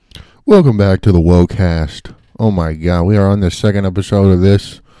Welcome back to the Wocast. Oh my god, we are on the second episode of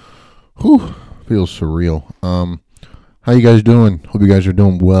this. Whew, feels surreal. How you guys doing? Hope you guys are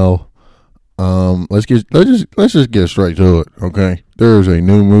doing well. Let's just get straight to it, okay? There is a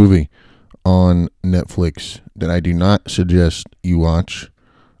new movie on Netflix that I do not suggest you watch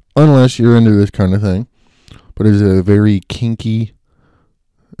unless you're into this kind of thing. But it's a very kinky.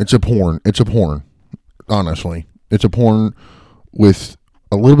 It's a porn. Honestly, it's a porn with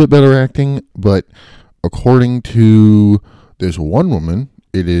a little bit better acting, but according to this one woman,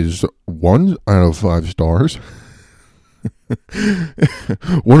 it is 1 out of 5 stars. 1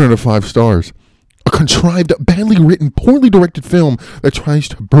 out of 5 stars. A contrived, badly written, poorly directed film that tries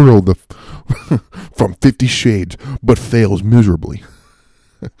to burrow from 50 Shades, but fails miserably.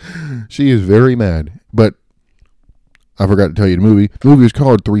 She is very mad, but I forgot to tell you the movie. The movie is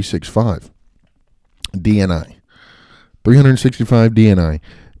called 365 DNI. 365 DNI.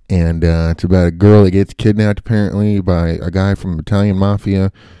 And it's about a girl that gets kidnapped apparently by a guy from Italian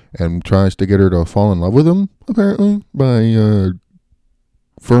mafia and tries to get her to fall in love with him apparently by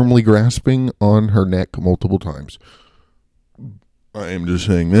firmly grasping on her neck multiple times. I am just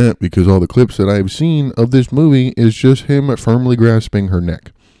saying that because all the clips that I've seen of this movie is just him firmly grasping her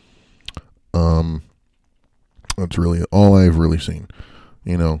neck. That's really all I've really seen,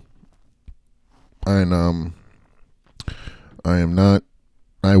 you know. And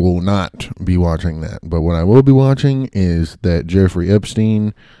I will not be watching that. But what I will be watching is that Jeffrey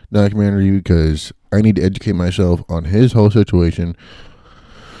Epstein documentary because I need to educate myself on his whole situation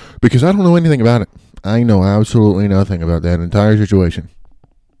because I don't know anything about it. I know absolutely nothing about that entire situation.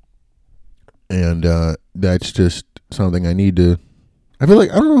 And that's just something I need to... I feel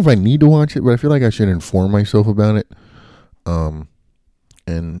like, I don't know if I need to watch it, but I feel like I should inform myself about it. And,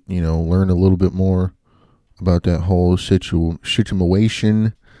 you know, learn a little bit more about that whole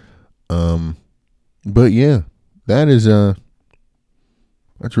situation. But yeah, that's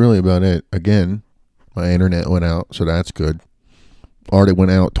really about it. Again, my internet went out, so that's good. Already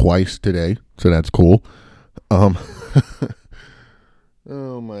went out twice today, so that's cool. Oh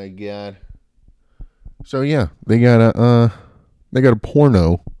my god. So yeah, they got a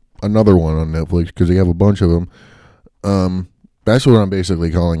porno, another one on Netflix because they have a bunch of them. That's what I'm basically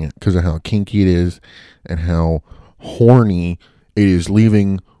calling it because of how kinky it is and how horny it is,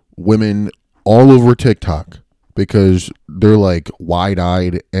 leaving women all over TikTok because they're like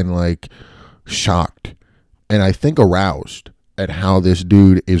wide-eyed and like shocked and I think aroused at how this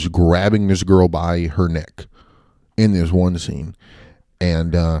dude is grabbing this girl by her neck in this one scene.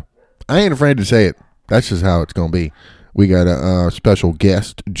 And I ain't afraid to say it. That's just how it's gonna be. We got a special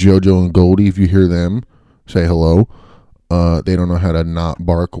guest, JoJo and Goldie. If you hear them, say hello. They don't know how to not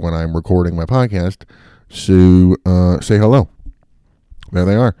bark when I'm recording my podcast. So say hello. There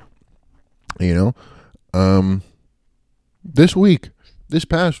they are. You know, this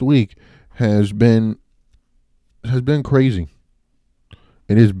past week has been crazy.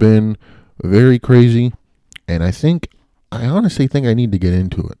 It has been very crazy, and I honestly think I need to get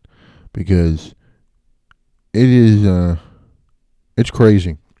into it because it is it's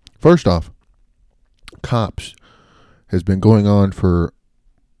crazy. First off, Cops has been going on for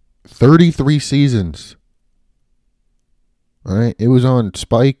 33 seasons. All right, it was on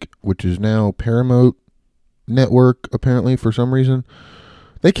Spike, which is now Paramount Network, apparently, for some reason.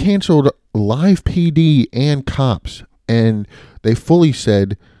 They canceled Live PD and Cops, and they fully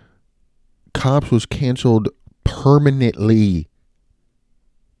said Cops was canceled permanently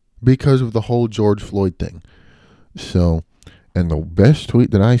because of the whole George Floyd thing. So, and the best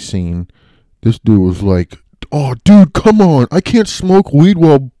tweet that I seen, this dude was like, "Oh, dude, come on. I can't smoke weed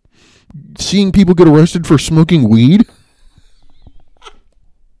while seeing people get arrested for smoking weed."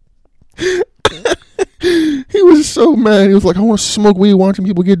 He was so mad. He was like, "I want to smoke weed watching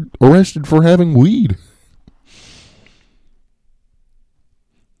people get arrested for having weed."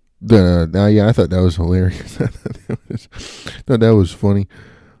 Yeah, I thought that was hilarious. Thought that was funny.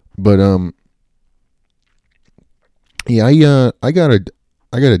 But yeah, I got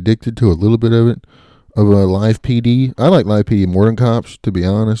addicted to a little bit of it. Of a Live PD. I like Live PD more than Cops, to be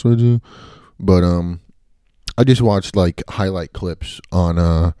honest with you. But I just watched like highlight clips on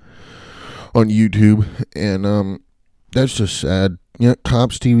YouTube, and that's just sad. Yeah,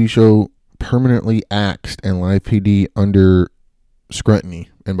 Cops TV show permanently axed and Live PD under scrutiny,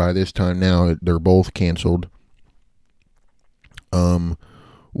 and by this time now they're both canceled.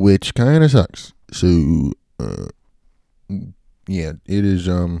 Which kind of sucks. So yeah, it is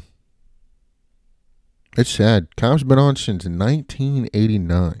it's sad. Cops been on since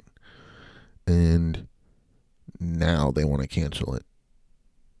 1989, and now they want to cancel it.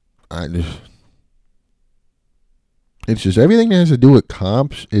 It's just everything that has to do with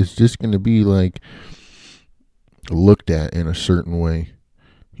cops is just going to be like looked at in a certain way,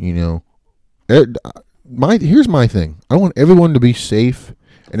 you know. Here's my thing. I want everyone to be safe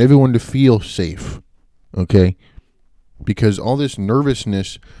and everyone to feel safe, okay? Because all this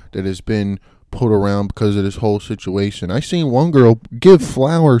nervousness that has been put around because of this whole situation. I seen one girl give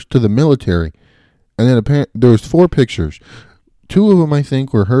flowers to the military, and then there was 4 pictures. 2 of them, I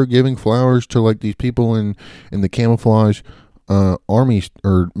think, were her giving flowers to like these people in the camouflage army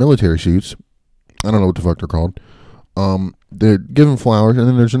or military suits. I don't know what the fuck they're called. They're giving flowers, and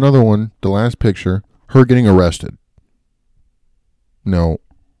then there's another one, the last picture, her getting arrested. No,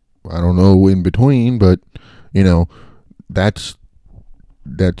 I don't know in between, but you know, that's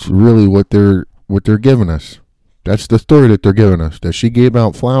really what they're giving us. That's the story that they're giving us. That she gave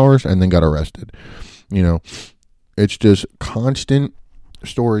out flowers and then got arrested. You know, it's just constant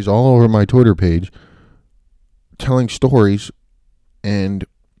stories all over my Twitter page, telling stories, and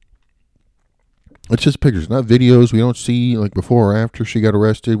it's just pictures, not videos. We don't see like before or after she got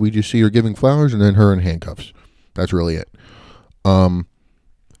arrested. We just see her giving flowers and then her in handcuffs. That's really it.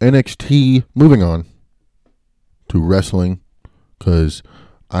 NXT, moving on to wrestling, because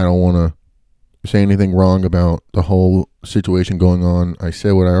I don't want to say anything wrong about the whole situation going on. I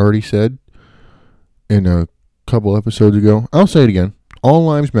said what I already said in a couple episodes ago. I'll say it again. All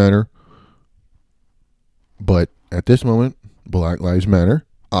lives matter. But at this moment, Black Lives Matter.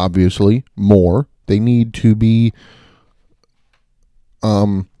 Obviously, more. They need to be,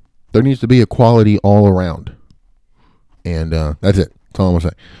 there needs to be equality all around. And that's it. That's all I'm going to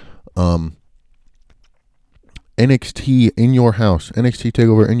say. NXT in your house. NXT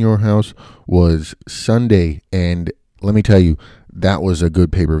TakeOver in your house was Sunday. And let me tell you, that was a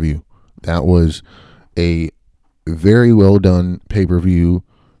good pay-per-view. That was a very well done pay-per-view.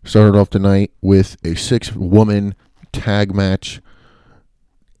 Started off the night with a 6-woman tag match.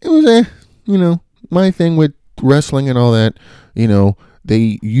 It was my thing with wrestling and all that,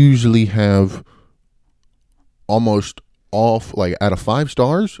 they usually have almost like out of 5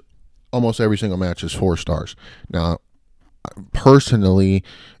 stars, almost every single match is 4 stars. Now, personally,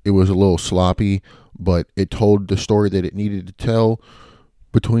 it was a little sloppy, but it told the story that it needed to tell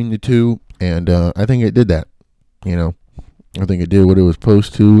between the two, and I think it did that. I think it did what it was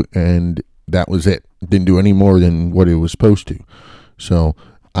supposed to, and that was it. It didn't do any more than what it was supposed to. So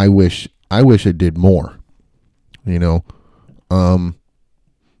I wish it did more.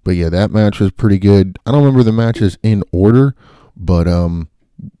 But yeah, that match was pretty good. I don't remember the matches in order, but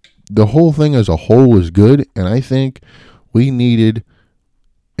the whole thing as a whole was good, and I think we needed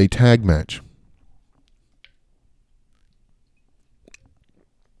a tag match.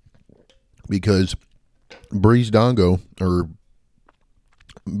 Because Breezango, or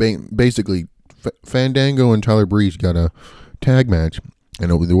basically Fandango and Tyler Breeze got a tag match, and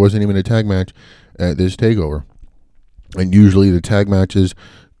there wasn't even a tag match at this TakeOver. And usually the tag matches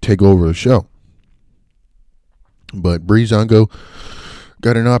take over the show. But Breezango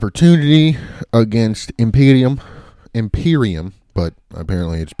got an opportunity against Imperium, but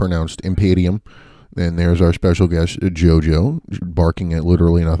apparently it's pronounced Imperium. And there's our special guest, JoJo, barking at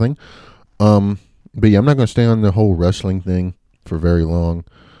literally nothing. But yeah, I'm not going to stay on the whole wrestling thing for very long.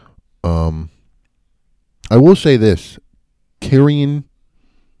 I will say this. Killian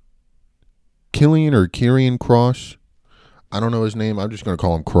Cross. I don't know his name. I'm just going to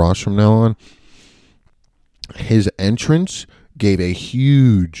call him Cross from now on. His entrance gave a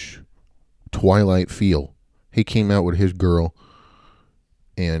huge Twilight feel. He came out with his girl,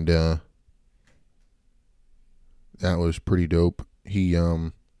 and that was pretty dope. He,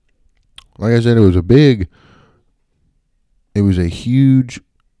 like I said, it was a huge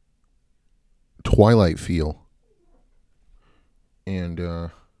Twilight feel, and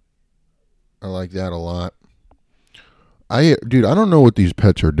I like that a lot. I don't know what these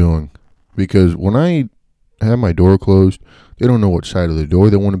pets are doing, because when I have my door closed, they don't know what side of the door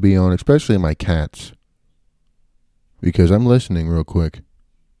they want to be on, especially my cats, because I'm listening real quick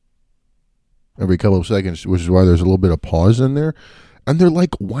every couple of seconds, which is why there's a little bit of pause in there, and they're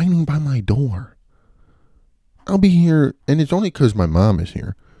like whining by my door. I'll be here, and it's only because my mom is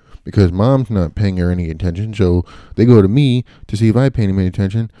here, because mom's not paying her any attention, so they go to me to see if I pay any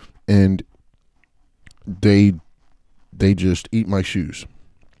attention, and they just eat my shoes,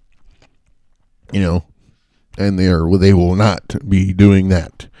 and they will not be doing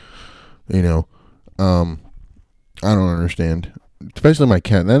that, I don't understand, especially my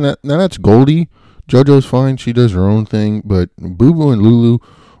cat. Now that's Goldie. JoJo's fine, she does her own thing, but Boo Boo and Lulu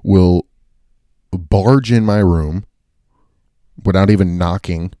will barge in my room without even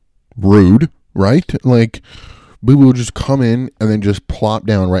knocking Rude, right? Like, Boo Boo will just come in and then just plop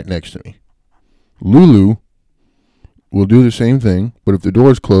down right next to me. Lulu will do the same thing, but if the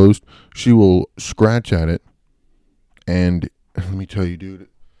door is closed, she will scratch at it. And let me tell you, dude,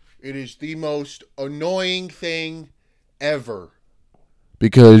 it is the most annoying thing ever.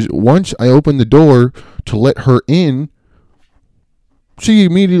 Because once I open the door to let her in, so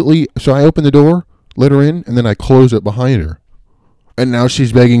I open the door, let her in, and then I close it behind her. And now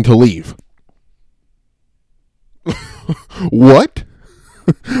she's begging to leave. What?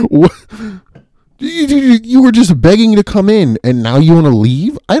 What? You were just begging to come in, and now you want to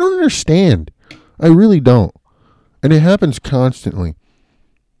leave? I don't understand. I really don't. And it happens constantly.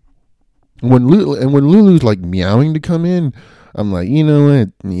 When Lulu's like meowing to come in, I'm like, you know what?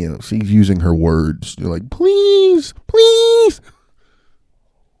 You know, she's using her words. You're like, please, please.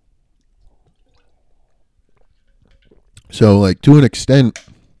 So, like, to an extent,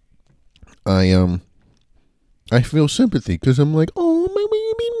 I feel sympathy because I'm like, oh, my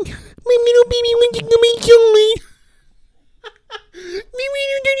little baby wants to come inside. My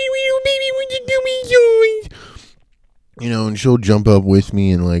little baby wants to come inside. You know, and she'll jump up with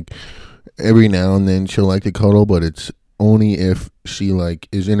me, and like every now and then she'll like to cuddle, but it's only if she like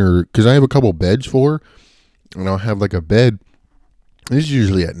is in her, because I have a couple beds for her, and I'll have like a bed. This is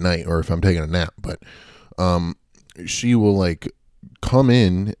usually at night or if I'm taking a nap, but she will like come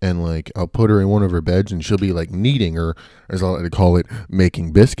in and like I'll put her in one of her beds and she'll be like kneading, or as I like to call it,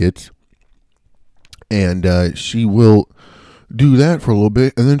 making biscuits. And she will do that for a little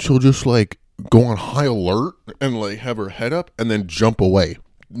bit, and then she'll just like go on high alert and like have her head up and then jump away.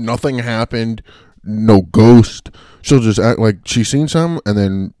 Nothing happened, no ghost. She'll just act like she's seen something and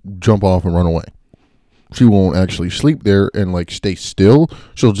then jump off and run away. She won't actually sleep there and like stay still.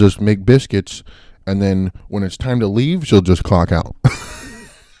 She'll just make biscuits, and then when it's time to leave, she'll just clock out.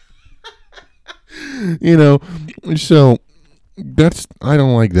 You know, so I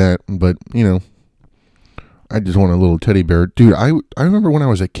don't like that, but you know, I just want a little teddy bear. Dude, I remember when I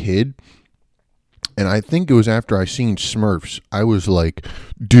was a kid, and I think it was after I seen Smurfs, I was like,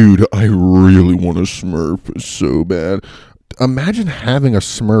 dude, I really want a Smurf so bad. Imagine having a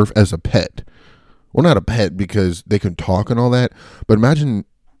Smurf as a pet. Well, not a pet because they can talk and all that, but imagine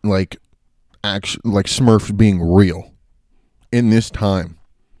like Smurfs being real in this time.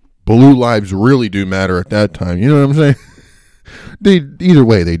 Blue lives really do matter at that time. You know what I'm saying? Either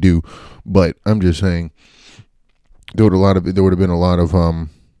way they do, but I'm just saying there would have been a lot of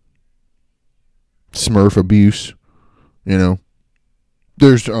Smurf abuse. You know,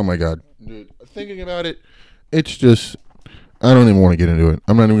 oh my god, dude, thinking about it, it's just, I don't even want to get into it.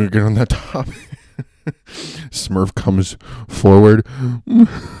 I'm not even going to get on that topic. Smurf comes forward.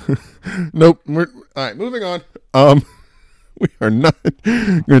 Nope. All right, moving on. We are not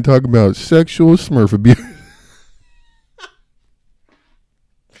going to talk about sexual Smurf abuse.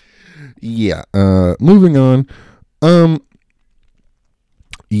 Yeah. Moving on.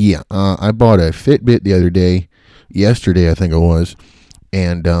 Yeah. I bought a Fitbit the other day. Yesterday, I think it was,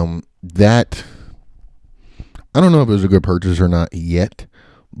 and that, I don't know if it was a good purchase or not yet,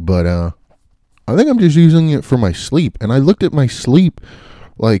 but I think I'm just using it for my sleep. And I looked at my sleep,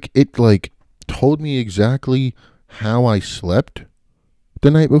 like it like told me exactly how I slept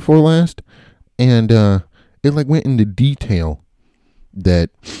the night before last, and it like went into detail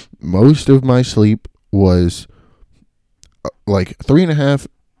that most of my sleep was like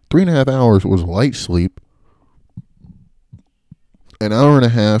 3.5 hours was light sleep, an hour and a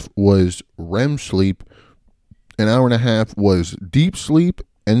half was REM sleep, an hour and a half was deep sleep,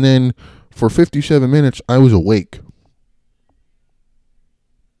 and then for 57 minutes I was awake.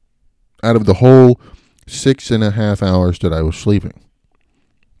 Out of the whole 6.5 hours that I was sleeping.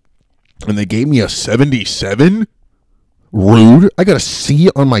 And they gave me a 77? Rude. I got a C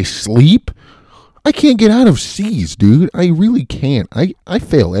on my sleep? I can't get out of C's, dude. I really can't. I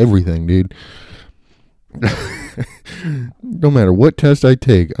fail everything, dude. No matter what test I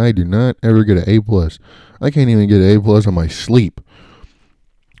take, I do not ever get an A+. I can't even get an A+ on my sleep.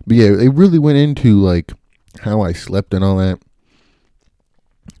 But yeah, they really went into like how I slept and all that.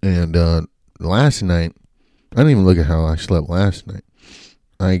 And last night, I didn't even look at how I slept last night.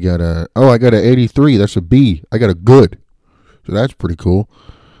 I got an 83. That's a B. I got a good. So that's pretty cool.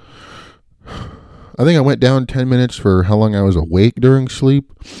 I think I went down 10 minutes for how long I was awake during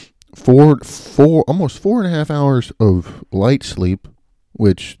sleep. Almost 4.5 hours of light sleep,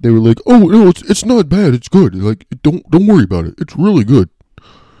 which they were like, oh, no, it's not bad. It's good. Like, don't worry about it. It's really good.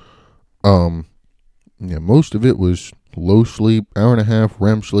 Yeah, most of it was low sleep, hour and a half,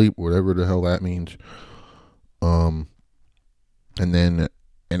 REM sleep, whatever the hell that means. And then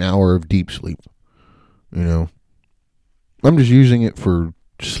an hour of deep sleep. You know, I'm just using it for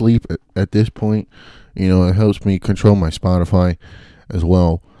sleep at this point. You know, it helps me control my Spotify as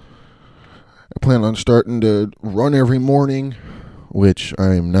well. I plan on starting to run every morning, which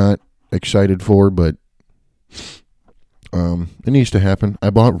I am not excited for, but it needs to happen. I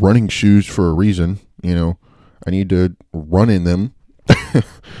bought running shoes for a reason. You know, I need to run in them.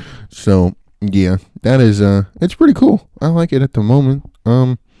 So yeah, that is it's pretty cool. I like it at the moment.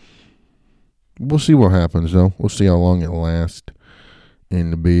 We'll see what happens though. We'll see how long it lasts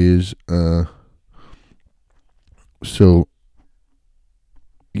in the biz. So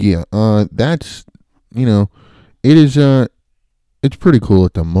yeah, that's, you know, it is it's pretty cool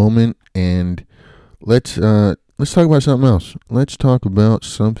at the moment. And let's talk about something else. Let's talk about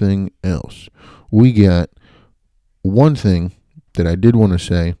something else. We got one thing that I did want to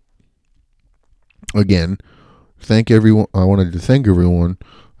say. Again, thank everyone. I wanted to thank everyone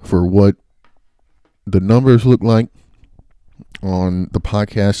for what the numbers look like on the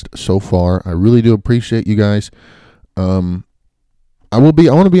podcast so far. I really do appreciate you guys. I want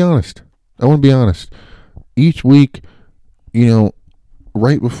to be honest. Each week, you know,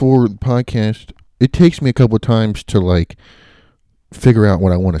 right before the podcast, it takes me a couple of times to like figure out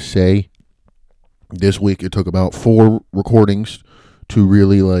what I want to say. This week it took about 4 recordings to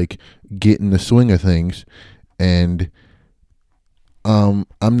really like get in the swing of things. And I'm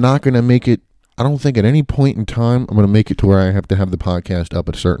not going to make it, I don't think at any point in time I'm going to make it to where I have to have the podcast up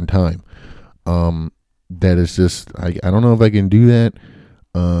at a certain time. That is just, I don't know if I can do that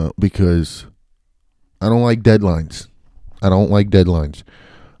because I don't like deadlines.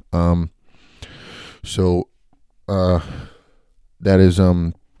 So that is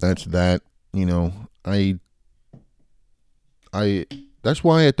that's that. You know, I that's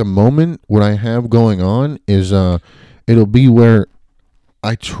why at the moment what I have going on is it'll be where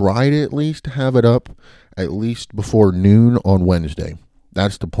I try to at least have it up at least before noon on Wednesday.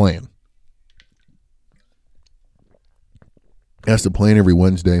 That's the plan. That's the plan every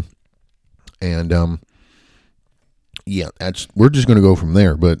Wednesday. And yeah, we're just going to go from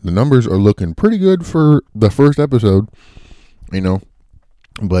there, but the numbers are looking pretty good for the first episode, you know.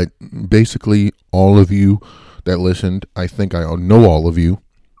 But basically all of you that listened, I think I know all of you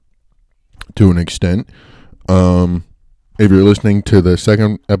to an extent. If you're listening to the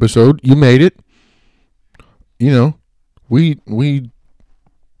second episode, you made it. You know, we doing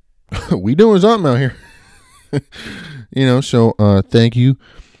something out here. You know, so thank you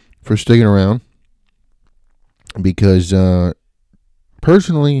for sticking around, because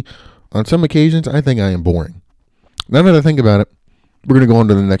personally, on some occasions, I think I am boring. Now that I think about it, we're going to go on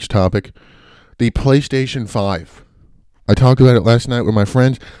to the next topic. The PlayStation 5. I talked about it last night with my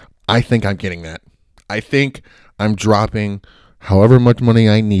friends. I think I'm getting that. I think I'm dropping however much money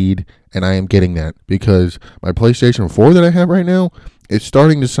I need, and I am getting that, because my PlayStation 4 that I have right now, it's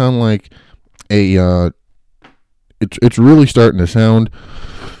starting to sound like a it's really starting to sound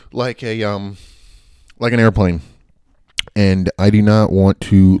like an airplane. And I do not want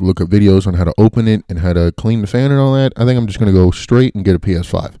to look at videos on how to open it and how to clean the fan and all that. I think I'm just going to go straight and get a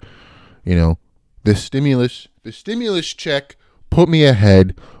PS5. You know, the stimulus check put me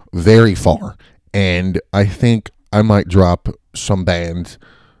ahead very far. And I think I might drop some bands,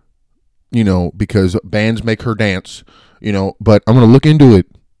 you know, because bands make her dance, you know. But I'm going to look into it.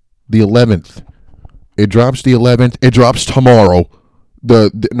 The 11th. It drops the 11th. It drops tomorrow. No,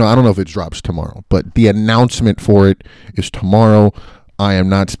 I don't know if it drops tomorrow, but the announcement for it is tomorrow. I am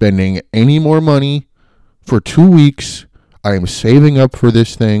not spending any more money for 2 weeks. I am saving up for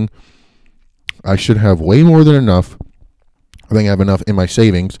this thing. I should have way more than enough. I think I have enough in my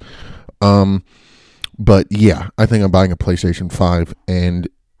savings. But yeah, I think I'm buying a PlayStation 5, and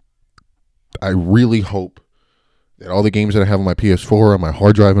I really hope that all the games that I have on my PS4, on my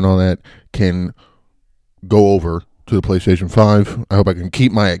hard drive and all that can go over to the PlayStation 5. I hope I can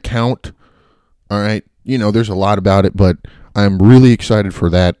keep my account. All right. You know, there's a lot about it, but I'm really excited for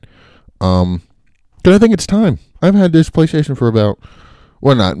that. Because I think it's time. I've had this PlayStation for about,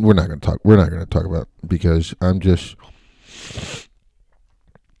 we're not going to talk about it, because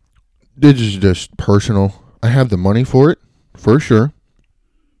this is just personal. I have the money for it, for sure.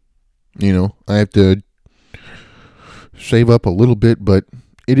 You know, I have to save up a little bit, but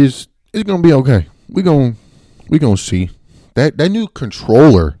it's going to be okay. We're going to see. That new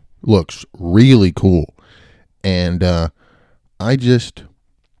controller looks really cool. And I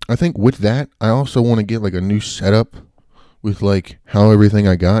think with that, I also want to get like a new setup with like how everything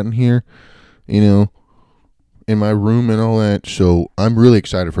I got in here, you know, in my room and all that. So I'm really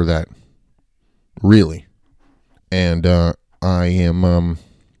excited for that. Really. And I am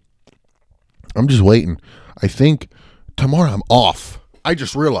I'm just waiting. I think tomorrow I'm off. I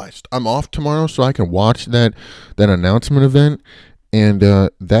just realized I'm off tomorrow, so I can watch that announcement event, and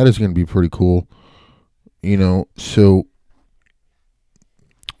that is going to be pretty cool. So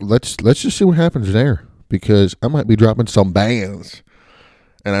let's just see what happens there, because I might be dropping some bands.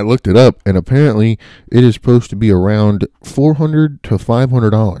 And I looked it up, and apparently it is supposed to be around $400 to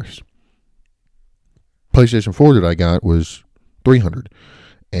 $500. PlayStation 4 that I got was $300,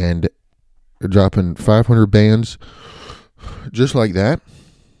 and dropping 500 bands just like that.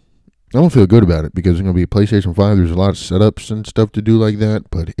 I don't feel good about it, because it's going to be a PlayStation 5. There's a lot of setups and stuff to do like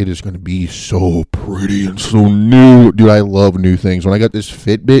that, but it is going to be so pretty and so new. Dude, I love new things. When I got this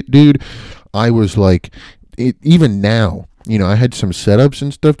Fitbit, dude, I was like, even now, I had some setups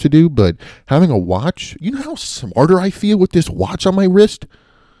and stuff to do, but having a watch, you know how smarter I feel with this watch on my wrist?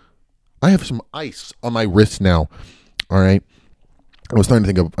 I have some ice on my wrist now. All right. I was trying to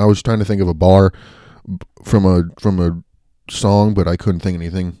think of a bar from a song, but I couldn't think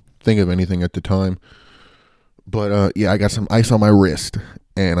of anything at the time. But yeah, I got some ice on my wrist,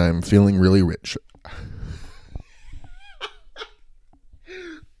 and I'm feeling really rich.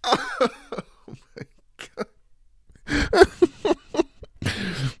 Oh my God.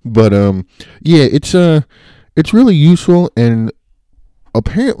 But yeah, it's really useful, and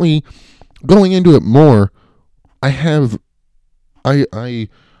apparently going into it more, I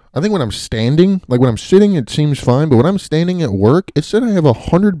think when I'm standing, like when I'm sitting, it seems fine, but when I'm standing at work, it said I have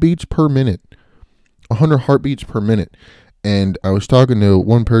 100 beats per minute, 100 heartbeats per minute. And I was talking to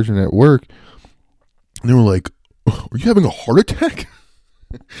one person at work, and they were like, "Are you having a heart attack?"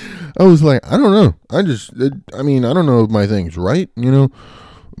 I was like, I don't know. I don't know if my thing's right,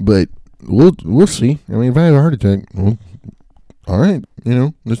 but we'll see. I mean, if I have a heart attack, well, all right,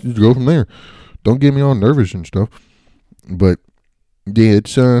 let's just go from there. Don't get me all nervous and stuff. But yeah,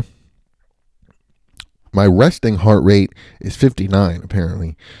 it's my resting heart rate is 59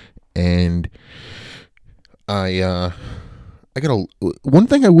 apparently, and I got one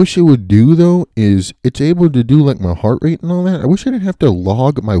thing I wish it would do though is it's able to do like my heart rate and all that. I wish I didn't have to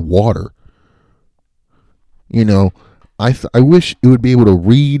log my water. I wish it would be able to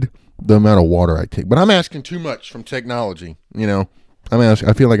read the amount of water I take, but I'm asking too much from technology.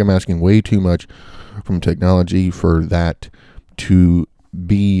 I feel like I'm asking way too much from technology for that to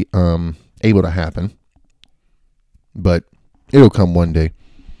be able to happen, but it'll come one day.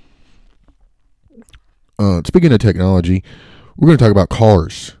 Speaking of technology, we're going to talk about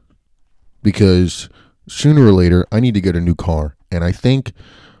cars, because sooner or later I need to get a new car, and I think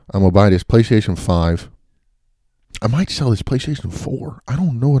I'm going to buy this PlayStation 5. I might sell this PlayStation 4. I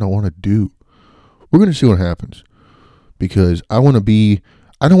don't know what I want to do. We're going to see what happens, because I don't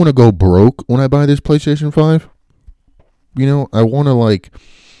want to go broke when I buy this PlayStation 5. I want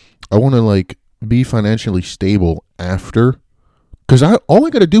to be financially stable after, because all I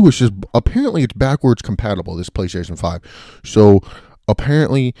got to do is just, apparently it's backwards compatible, this PlayStation 5. So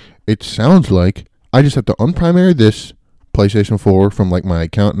apparently it sounds like I just have to unprimary this PlayStation 4 from like my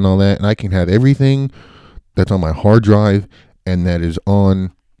account and all that, and I can have everything that's on my hard drive, and that is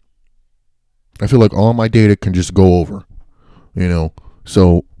on, I feel like all my data can just go over,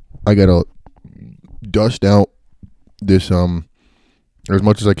 so I got to dust out this, as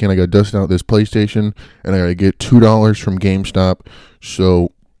much as I can. I got to dust out this PlayStation, and I got to get $2 from GameStop.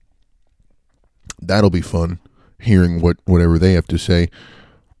 So that'll be fun, hearing whatever they have to say.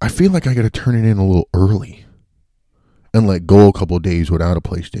 I feel like I got to turn it in a little early and let go a couple of days without a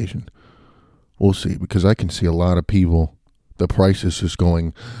PlayStation. We'll see, because I can see a lot of people, the price is just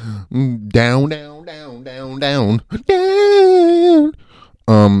going down, down, down, down, down, down.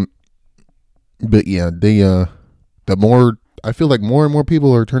 But yeah, I feel like more and more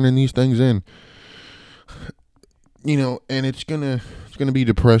people are turning these things in, and it's gonna be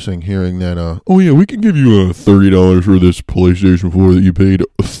depressing hearing that. Oh yeah, we can give you $30 for this PlayStation 4 that you paid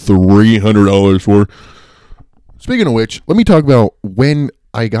 $300 for. Speaking of which, let me talk about when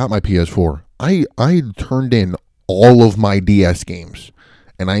I got my PS4. I turned in all of my DS games,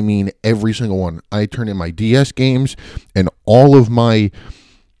 and I mean every single one. I turned in my DS games and all of my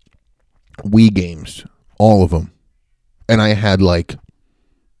Wii games, all of them. And I had like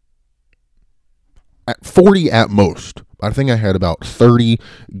at 40 at most. I think I had about 30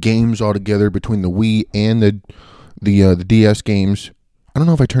 games altogether between the Wii and the DS games. I don't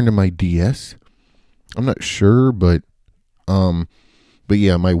know if I turned in my DS. I'm not sure, but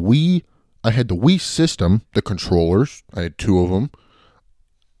yeah, my Wii, I had the Wii system, the controllers. I had 2 of them.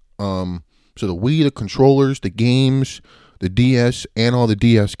 So the Wii, the controllers, the games, the DS, and all the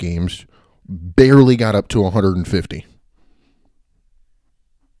DS games barely got up to 150.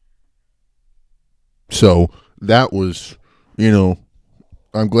 So that was,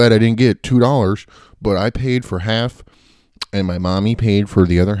 I'm glad I didn't get $2, but I paid for half, and my mommy paid for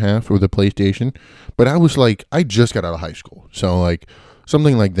the other half for the PlayStation. But I was like, I just got out of high school, so like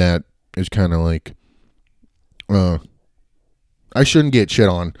something like that is kind of like, I shouldn't get shit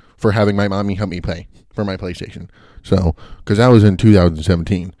on for having my mommy help me pay for my PlayStation. So, because that was in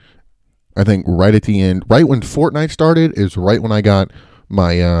 2017. I think right at the end, right when Fortnite started, is right when I got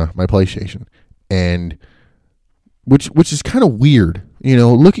my my PlayStation, and which is kind of weird,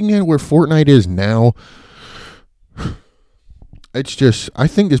 looking at where Fortnite is now. It's just, I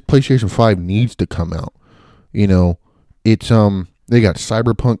think this PlayStation 5 needs to come out. It's they got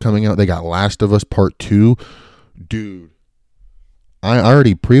Cyberpunk coming out. They got Last of Us Part 2. Dude, I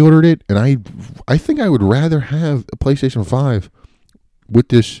already pre-ordered it, and I think I would rather have a PlayStation 5 with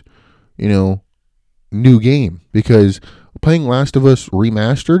this, new game, because playing Last of Us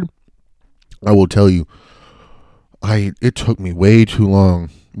Remastered, I will tell you, it took me way too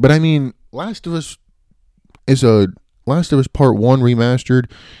long. But I mean, Last of Us Part 1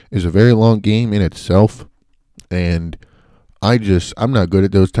 Remastered is a very long game in itself, and I'm not good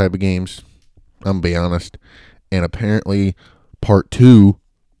at those type of games, I'm gonna be honest. And apparently Part 2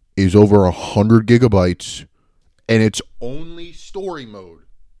 is over 100 gigabytes, and it's only story mode,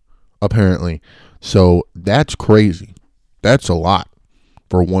 apparently. So that's crazy. That's a lot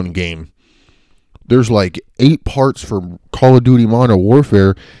for one game. There's like 8 parts for Call of Duty Modern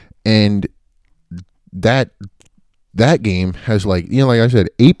Warfare, and that game has like I said,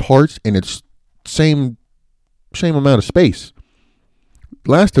 8 parts, and it's same amount of space.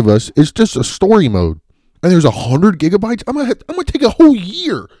 Last of Us is just a story mode, and there's 100 gigabytes. I'm gonna take a whole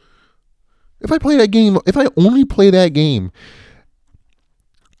year if I play that game. If I only play that game,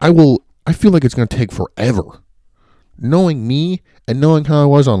 I feel like it's gonna take forever. Knowing me and knowing how I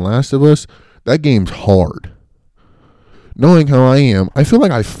was on Last of Us, that game's hard. Knowing how I am, I feel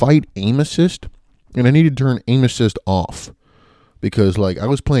like I fight aim assist, and I need to turn aim assist off, because like I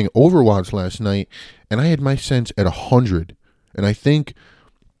was playing Overwatch last night, and I had my sense at 100, and I think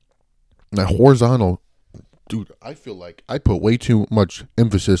my horizontal, dude, I feel like I put way too much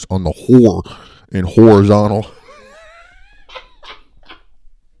emphasis on the whore in horizontal.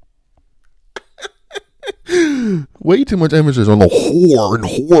 Way too much emphasis on the whore and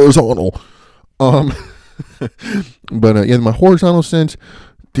horizontal. But yeah, my horizontal sense,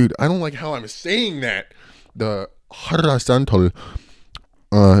 dude, I don't like how I'm saying that. The horizontal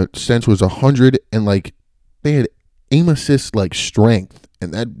sense was 100, and like they had aim assist like strength,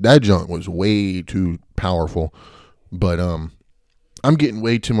 and that junk was way too powerful. But I'm getting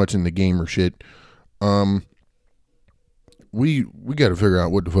way too much in the gamer shit. We got to figure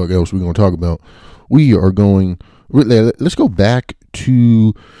out what the fuck else we're gonna talk about. Let's go back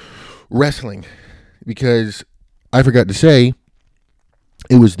to wrestling, because I forgot to say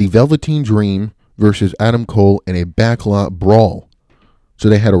it was the Velveteen Dream versus Adam Cole in a backlot brawl. So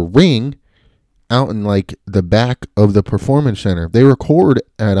they had a ring out in like the back of the Performance Center. They record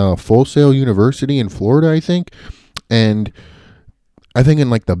at Full Sail University in Florida, I think, and I think in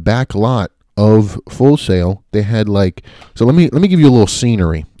like the back lot of Full Sail, they had like, so let me give you a little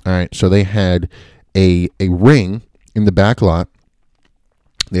scenery. All right, so they had a ring in the back lot.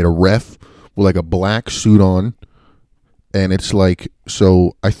 They had a ref with like a black suit on, and it's like,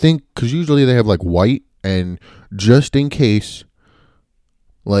 so I think because usually they have like white, and just in case,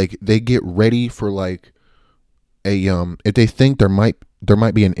 like they get ready for like a if they think there might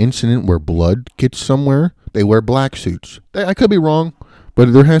be an incident where blood gets somewhere, they wear black suits. I could be wrong,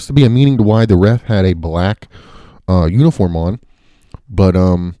 but there has to be a meaning to why the ref had a black uniform on. But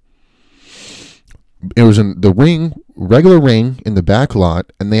it was in the ring, regular ring in the back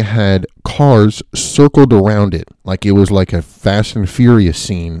lot, and they had cars circled around it like it was like a Fast and Furious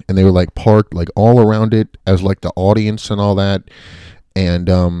scene, and they were like parked like all around it as like the audience and all that.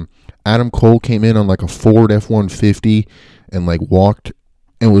 And Adam Cole came in on like a Ford F-150 and like walked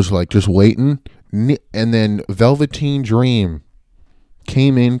and was like just waiting. And then Velveteen Dream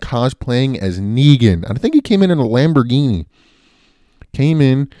came in cosplaying as Negan. I think he came in a Lamborghini. Came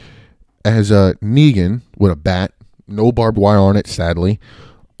in as Negan with a bat, no barbed wire on it, sadly.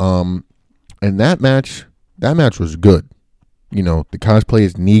 And that match was good. The cosplay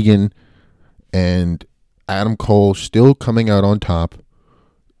is Negan and Adam Cole still coming out on top.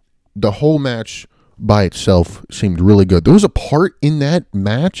 The whole match by itself seemed really good. There was a part in that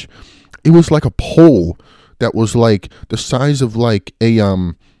match, it was like a pole that was like the size of like a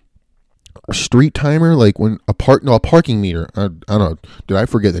street timer, like when a parking meter. I don't know. Dude, I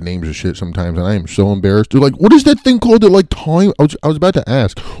forget the names of shit sometimes, and I am so embarrassed. Dude, like, what is that thing called that like time? I was about to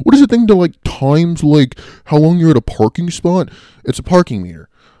ask. What is the thing that like times like how long you're at a parking spot? It's a parking meter.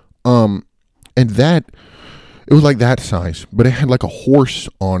 And that it was like that size, but it had like a horse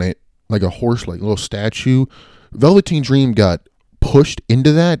on it, like a horse, like little statue. Velveteen Dream got pushed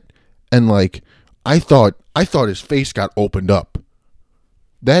into that, and like I thought his face got opened up.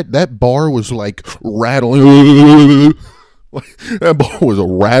 That bar was like rattling. That bar was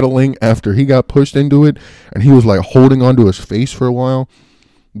rattling after he got pushed into it, and he was like holding onto his face for a while.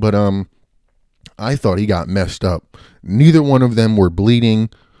 But I thought he got messed up. Neither one of them were bleeding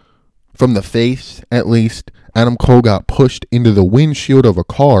from the face, at least. Adam Cole got pushed into the windshield of a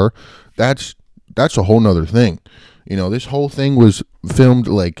car. That's a whole nother thing. You know, this whole thing was filmed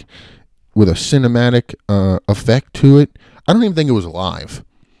like with a cinematic effect to it. I don't even think it was live.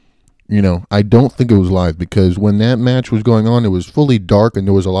 You know, I don't think it was live because when that match was going on, it was fully dark and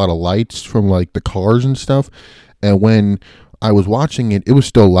there was a lot of lights from like the cars and stuff. And when I was watching it, it was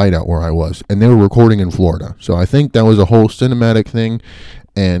still light out where I was, and they were recording in Florida. So I think that was a whole cinematic thing.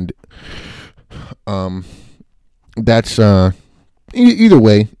 And that's either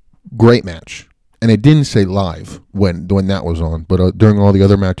way, great match. And it didn't say live when that was on, but during all the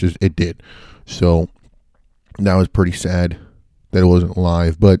other matches, it did. So that was pretty sad that it wasn't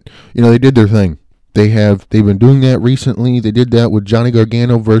live. But you know, they did their thing. They've been doing that recently. They did that with Johnny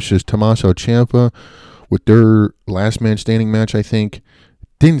Gargano versus Tommaso Ciampa with their last man standing match, I think.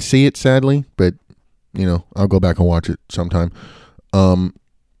 Didn't see it, sadly, but you know, I'll go back and watch it sometime.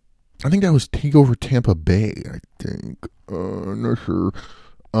 I think that was TakeOver Tampa Bay, I think. I'm not sure.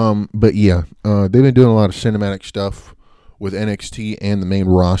 But yeah, they've been doing a lot of cinematic stuff with NXT and the main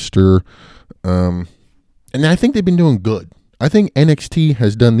roster. And I think they've been doing good. I think NXT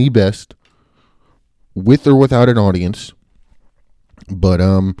has done the best with or without an audience. But,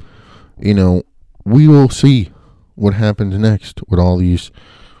 you know, we will see what happens next with all these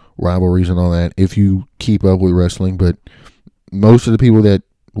rivalries and all that if you keep up with wrestling. But most of the people that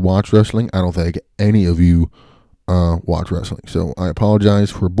watch wrestling, I don't think any of you watch wrestling. So I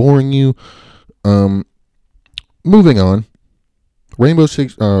apologize for boring you. Moving on. Rainbow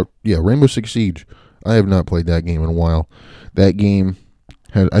Six Siege. I have not played that game in a while. That game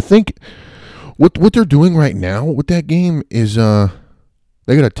has, I think, what they're doing right now with that game is they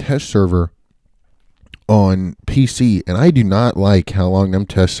got a test server on PC, and I do not like how long them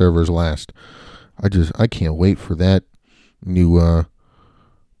test servers last. I can't wait for that new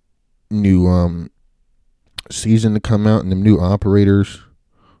season to come out and them new operators.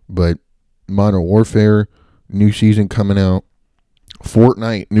 But Modern Warfare, new season coming out.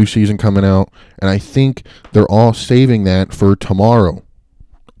 Fortnite, new season coming out. And I think they're all saving that for tomorrow.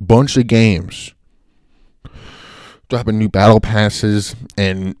 Bunch of games. Dropping new battle passes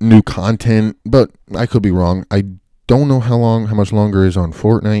and new content. But I could be wrong. I don't know how much longer is on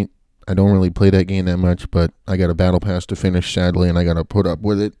Fortnite. I don't really play that game that much, but I got a battle pass to finish, sadly, and I got to put up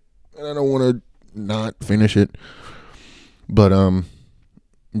with it. And I don't want to not finish it. But,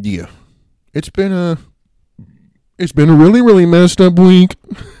 yeah. It's been a really, really messed up week.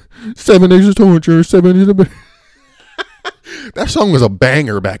 7 days of torture, 7 days of... That song was a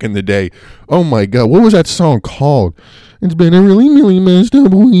banger back in the day. Oh my God, what was that song called? It's been a really, really messed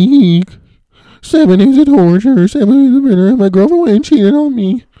up week. 7 days of torture, 7 days of bitter, my girlfriend went and cheated on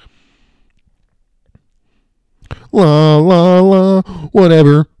me. La, la, la,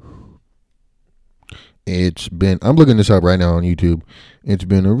 whatever. I'm looking this up right now on YouTube. It's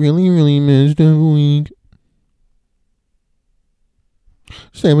been a really, really messed up week.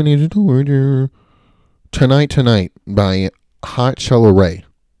 7 days of torture. Tonight by Hot Shello Ray.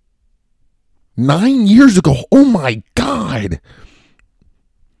 9 years ago. Oh my God.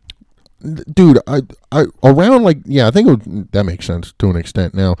 Dude, I around like, yeah, I think that makes sense to an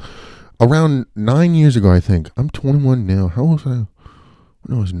extent now. Around 9 years ago, I think. I'm 21 now. How was I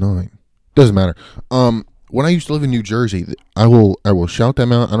when I was 9? Doesn't matter. When I used to live in New Jersey, I will shout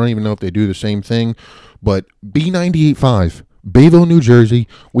them out. I don't even know if they do the same thing, but B98.5, Bayville, New Jersey,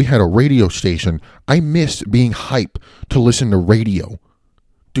 we had a radio station. I miss being hype to listen to radio.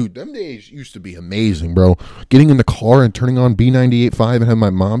 Dude, them days used to be amazing, bro. Getting in the car and turning on B98.5 and have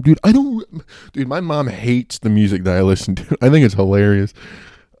my mom, dude, my mom hates the music that I listen to. I think it's hilarious.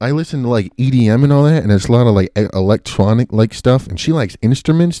 I listen to like EDM and all that, and it's a lot of like electronic like stuff, and she likes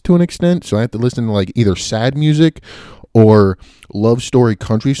instruments to an extent, so I have to listen to like either sad music or love story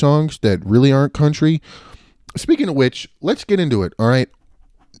country songs that really aren't country. Speaking of which, let's get into it, all right?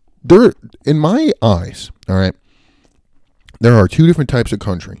 In my eyes, all right, there are two different types of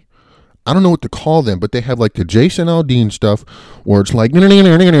country. I don't know what to call them, but they have like the Jason Aldean stuff where it's like, and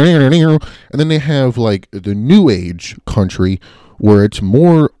then they have like the new age country where it's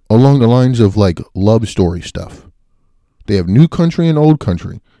more along the lines of like love story stuff. They have new country and old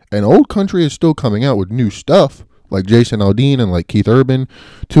country. And old country is still coming out with new stuff, like Jason Aldean and like Keith Urban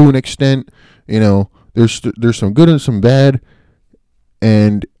to an extent. You know, there's some good and some bad.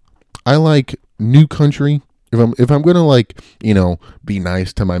 And I like new country. If I'm gonna like, you know, be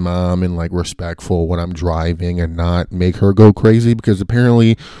nice to my mom and like respectful when I'm driving and not make her go crazy, because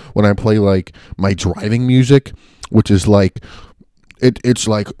apparently when I play like my driving music, which is like it's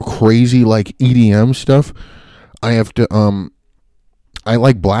like crazy like EDM stuff, I have to I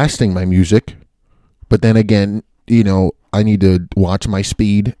like blasting my music, but then again, you know, I need to watch my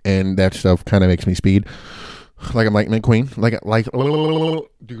speed, and that stuff kind of makes me speed. Like I'm like McQueen,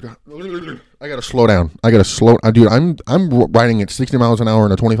 dude, I gotta slow down. Dude. I'm riding at 60 miles an hour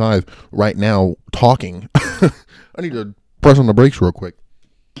in a 25 right now, talking. I need to press on the brakes real quick.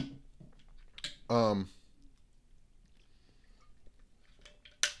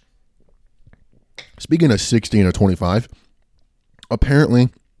 Speaking of 60 and a 25, apparently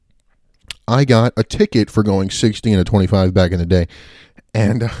I got a ticket for going 60 and a 25 back in the day,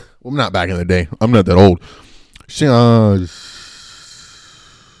 and well, not back in the day. I'm not that old.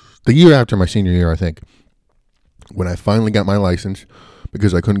 The year after my senior year, I think, when I finally got my license,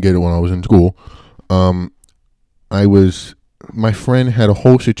 because I couldn't get it when I was in school, my friend had a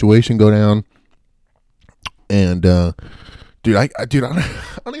whole situation go down, and dude, I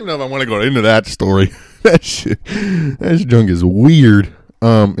don't even know if I want to go into that story. That junk is weird.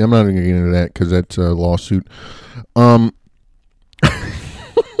 I'm not even gonna get into that because that's a lawsuit.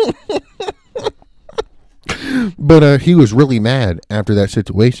 But he was really mad after that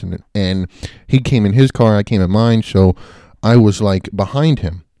situation, and he came in his car, I came in mine, so I was like behind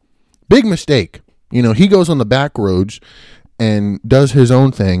him. Big mistake. You know, he goes on the back roads and does his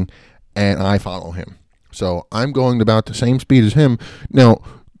own thing, and I follow him. So I'm going about the same speed as him. Now,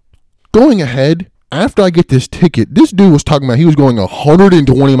 going ahead, after I get this ticket, this dude was talking about he was going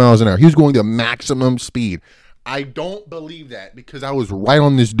 120 miles an hour. He was going the maximum speed. I don't believe that because I was right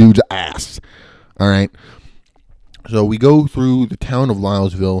on this dude's ass. All right. So we go through the town of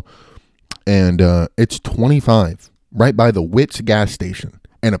Lylesville, and it's 25, right by the Wits gas station.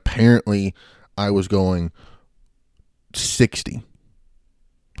 And apparently I was going 60.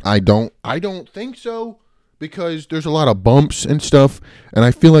 I don't think so, because there's a lot of bumps and stuff, and I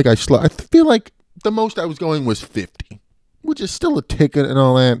feel like I feel like the most I was going was 50, which is still a ticket and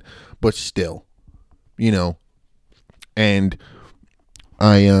all that, but still, you know. And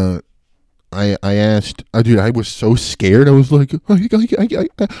I asked, dude, I was so scared. I was like,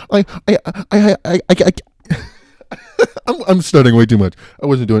 I'm stuttering way too much. I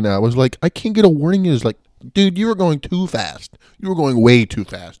wasn't doing that. I was like, I can't get a warning. It was like, dude, you were going too fast. You were going way too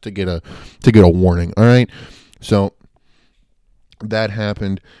fast to get a warning. All right. So that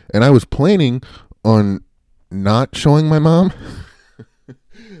happened, and I was planning on not showing my mom.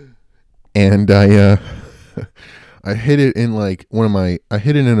 And I hid it in like I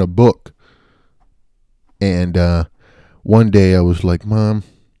hid it in a book. And one day I was like, Mom,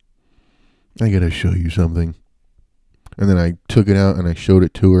 I gotta show you something. And then I took it out and I showed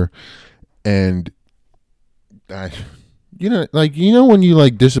it to her. And you know when you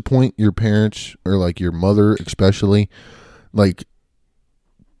like disappoint your parents, or like your mother especially, like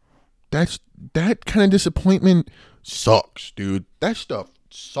that kind of disappointment sucks, dude. That stuff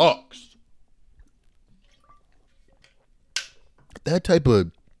sucks. That type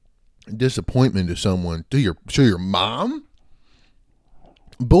of disappointment to someone, to your mom,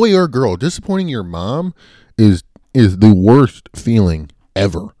 boy or girl, disappointing your mom is the worst feeling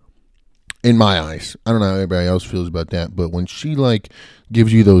ever in my eyes. I don't know how everybody else feels about that, but when she like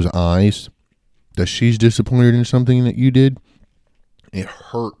gives you those eyes that she's disappointed in something that you did, it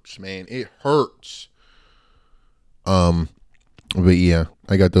hurts, man. It hurts. But yeah,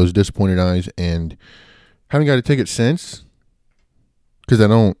 I got those disappointed eyes, and haven't got a ticket since, because I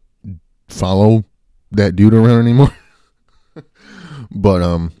don't follow that dude around anymore.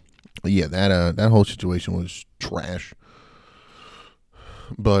 But yeah, that whole situation was trash.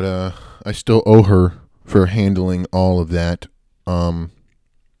 But I still owe her for handling all of that.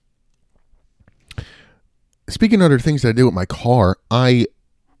 Speaking of other things that I did with my car, I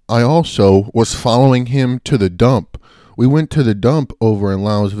also was following him to the dump. We went to the dump over in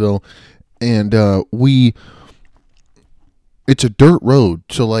Lylesville, and it's a dirt road.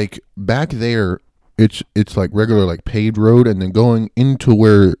 So like back there, it's like regular like paved road, and then going into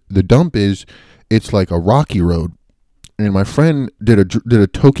where the dump is, it's like a rocky road. and my friend did a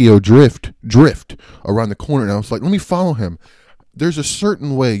Tokyo drift around the corner, and I was like, let me follow him. There's a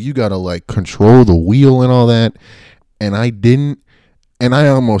certain way you gotta like control the wheel and all that, and I didn't, and I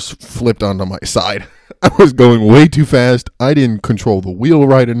almost flipped onto my side. I was going way too fast. I didn't control the wheel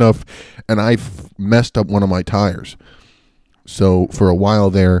right enough, and I messed up one of my tires. So for a while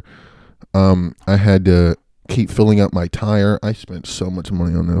there, I had to keep filling up my tire. I spent so much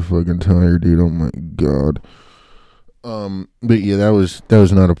money on that fucking tire, dude. Oh my god. But yeah, that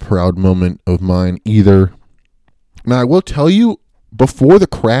was not a proud moment of mine either. Now I will tell you, before the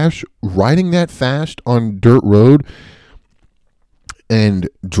crash, riding that fast on dirt road and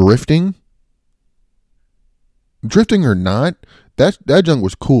drifting or not, that junk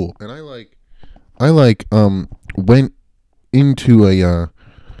was cool. And I went into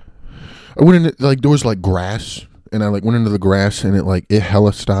I went into, like, there was like grass, and I like went into the grass, and it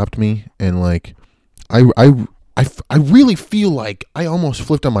hella stopped me, and like I really feel like I almost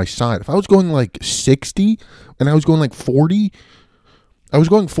flipped on my side. If I was going like 60 and I was going like 40, I was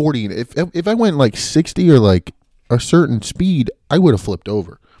going 40. And if I went like 60 or like a certain speed, I would have flipped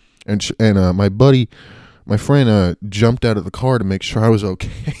over. And my friend jumped out of the car to make sure I was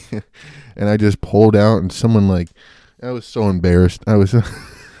okay. And I just pulled out, and I was so embarrassed. I was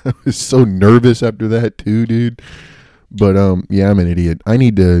I was so nervous after that too, dude. But yeah, I'm an idiot. I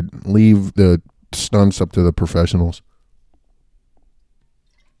need to leave the stunts up to the professionals.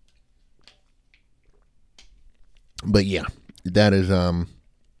 But yeah, that's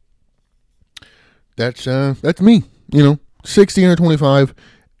me. 60 under 25,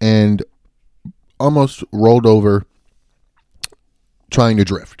 and almost rolled over trying to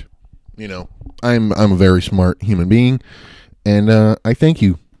drift. I'm a very smart human being, and I thank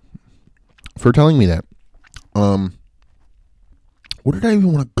you for telling me that. Where did I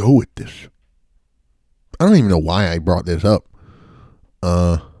even want to go with this? I don't even know why I brought this up.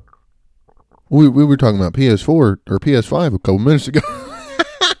 We were talking about PS4 or PS5 a couple minutes ago.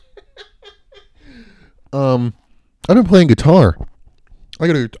 I've been playing guitar. I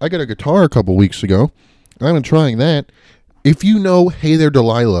got a guitar a couple weeks ago. I've been trying that. If you know Hey There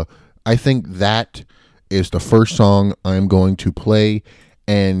Delilah, I think that is the first song I'm going to play,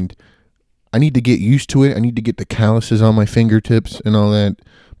 and I need to get used to it. I need to get the calluses on my fingertips and all that,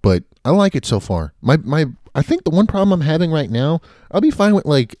 but I like it so far. I think the one problem I'm having right now, I'll be fine with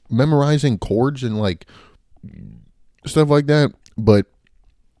like memorizing chords and like stuff like that, but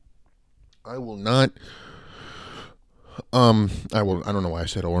I will not. I don't know why I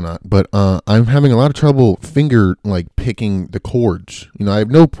said it or not, but I'm having a lot of trouble finger like picking the chords. I have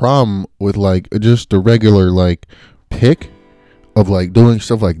no problem with like just the regular like pick of like doing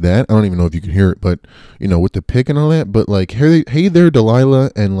stuff like that. I don't even know if you can hear it, but with the pick and all that. But like Hey There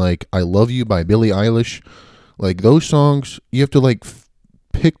Delilah and like I Love You by Billie Eilish, like those songs, you have to like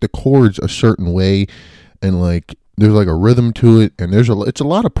pick the chords a certain way, and like there's like a rhythm to it, and it's a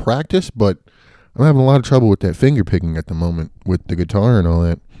lot of practice, but I'm having a lot of trouble with that finger picking at the moment with the guitar and all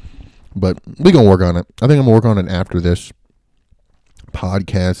that. But we're going to work on it. I think I'm going to work on it after this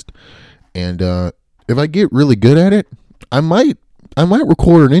podcast. And if I get really good at it, I might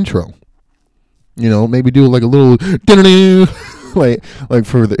record an intro. Maybe do like a little like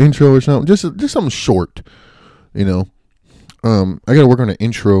for the intro or something. Just something short. I got to work on an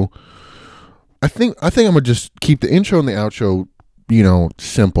intro. I think I'm going to just keep the intro and the outro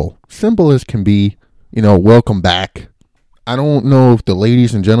simple as can be. Welcome back. I don't know if the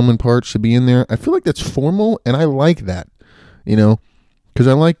ladies and gentlemen part should be in there. I feel like that's formal, and I like that, because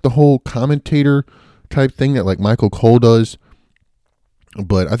I like the whole commentator type thing that like Michael Cole does.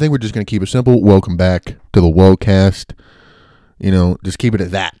 But I think we're just going to keep it simple. Welcome back to the Wellcast. Just keep it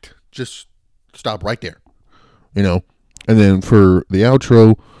at that. Just stop right there. And then for the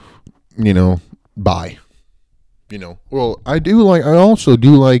outro, bye. Well, I also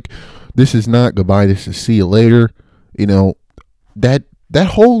do like, this is not goodbye, this is see you later. That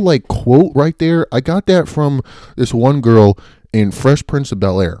whole like quote right there, I got that from this one girl in Fresh Prince of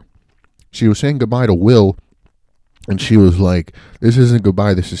Bel-Air. She was saying goodbye to Will, and she was like, this isn't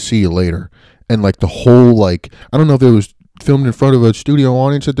goodbye, this is see you later. And like the whole, like, I don't know if it was filmed in front of a studio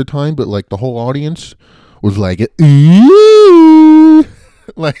audience at the time, but like the whole audience was like,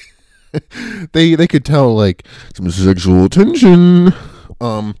 like, they could tell like some sexual tension.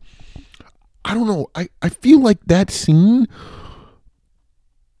 I don't know. I feel like that scene,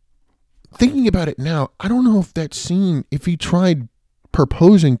 thinking about it now, I don't know if that scene, if he tried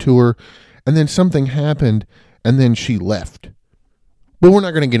proposing to her and then something happened and then she left. But we're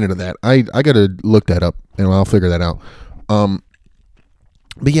not going to get into that. I got to look that up and I'll figure that out.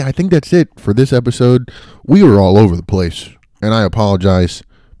 But yeah, I think that's it for this episode. We were all over the place, and I apologize.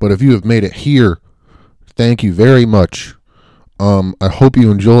 But if you have made it here, thank you very much. I hope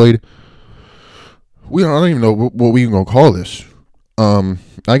you enjoyed. I don't even know what we gonna call this. I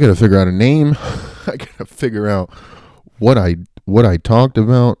gotta figure out a name. I gotta figure out what I talked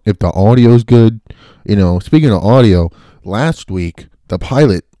about. If the audio's good, Speaking of audio, last week the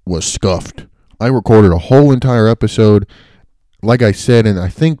pilot was scuffed. I recorded a whole entire episode. Like I said, and I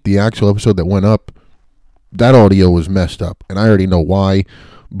think the actual episode that went up, that audio was messed up, and I already know why.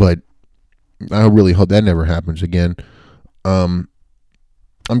 But I really hope that never happens again. I'm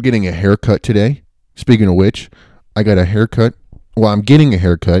getting a haircut today. Speaking of which, I got a haircut. Well, I'm getting a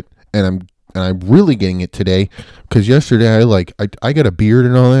haircut, and I'm really getting it today because yesterday I got a beard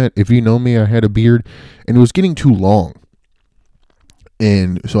and all that. If you know me, I had a beard, and it was getting too long,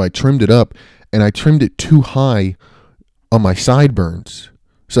 and so I trimmed it up, and I trimmed it too high on my sideburns.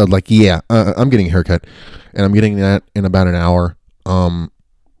 So I'm getting a haircut, and I'm getting that in about an hour.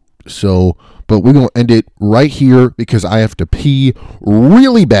 But we're going to end it right here because I have to pee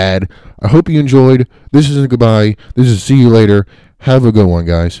really bad. I hope you enjoyed. This is a goodbye. This is see you later. Have a good one,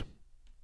 guys.